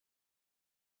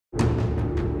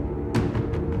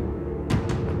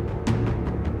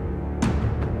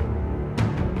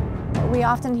We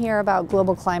often hear about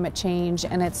global climate change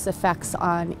and its effects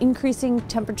on increasing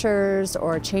temperatures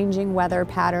or changing weather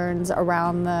patterns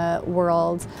around the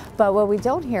world. But what we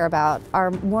don't hear about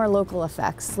are more local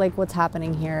effects, like what's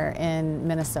happening here in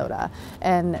Minnesota.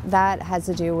 And that has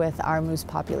to do with our moose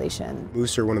population.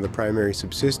 Moose are one of the primary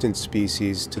subsistence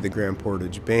species to the Grand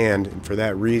Portage Band, and for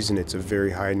that reason it's a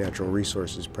very high natural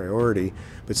resources priority.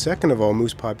 But second of all,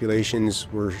 moose populations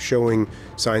were showing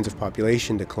signs of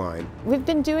population decline. We've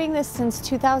been doing this since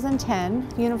 2010.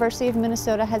 University of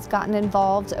Minnesota has gotten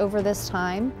involved over this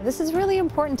time. This is really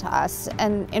important to us,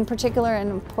 and in particular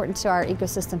important to our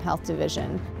ecosystem health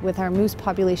division. With our moose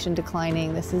population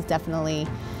declining, this is definitely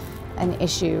an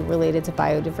issue related to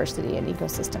biodiversity and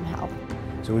ecosystem health.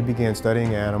 So we began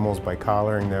studying animals by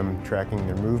collaring them, tracking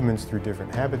their movements through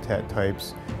different habitat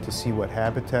types to see what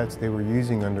habitats they were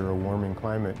using under a warming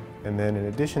climate. And then in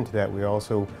addition to that, we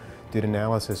also did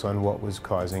analysis on what was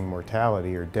causing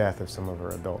mortality or death of some of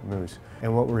our adult moose.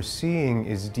 And what we're seeing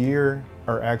is deer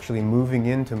are actually moving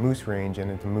into moose range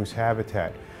and into moose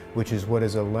habitat, which is what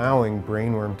is allowing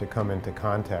brainworm to come into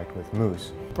contact with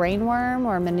moose. Brainworm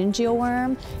or meningeal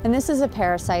worm, and this is a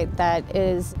parasite that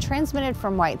is transmitted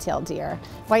from white-tailed deer.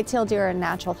 White-tailed deer are a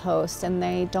natural host and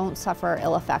they don't suffer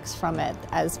ill effects from it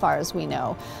as far as we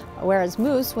know. Whereas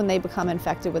moose, when they become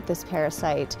infected with this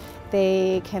parasite,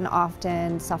 they can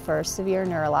often suffer severe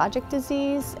neurologic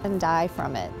disease and die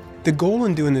from it. The goal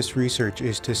in doing this research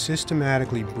is to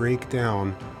systematically break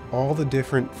down all the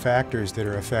different factors that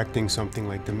are affecting something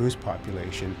like the moose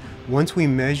population. Once we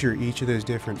measure each of those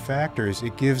different factors,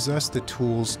 it gives us the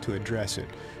tools to address it.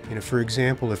 For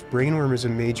example, if brainworm is a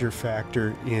major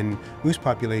factor in moose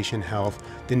population health,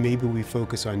 then maybe we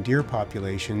focus on deer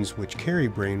populations which carry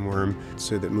brainworm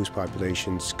so that moose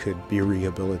populations could be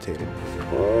rehabilitated.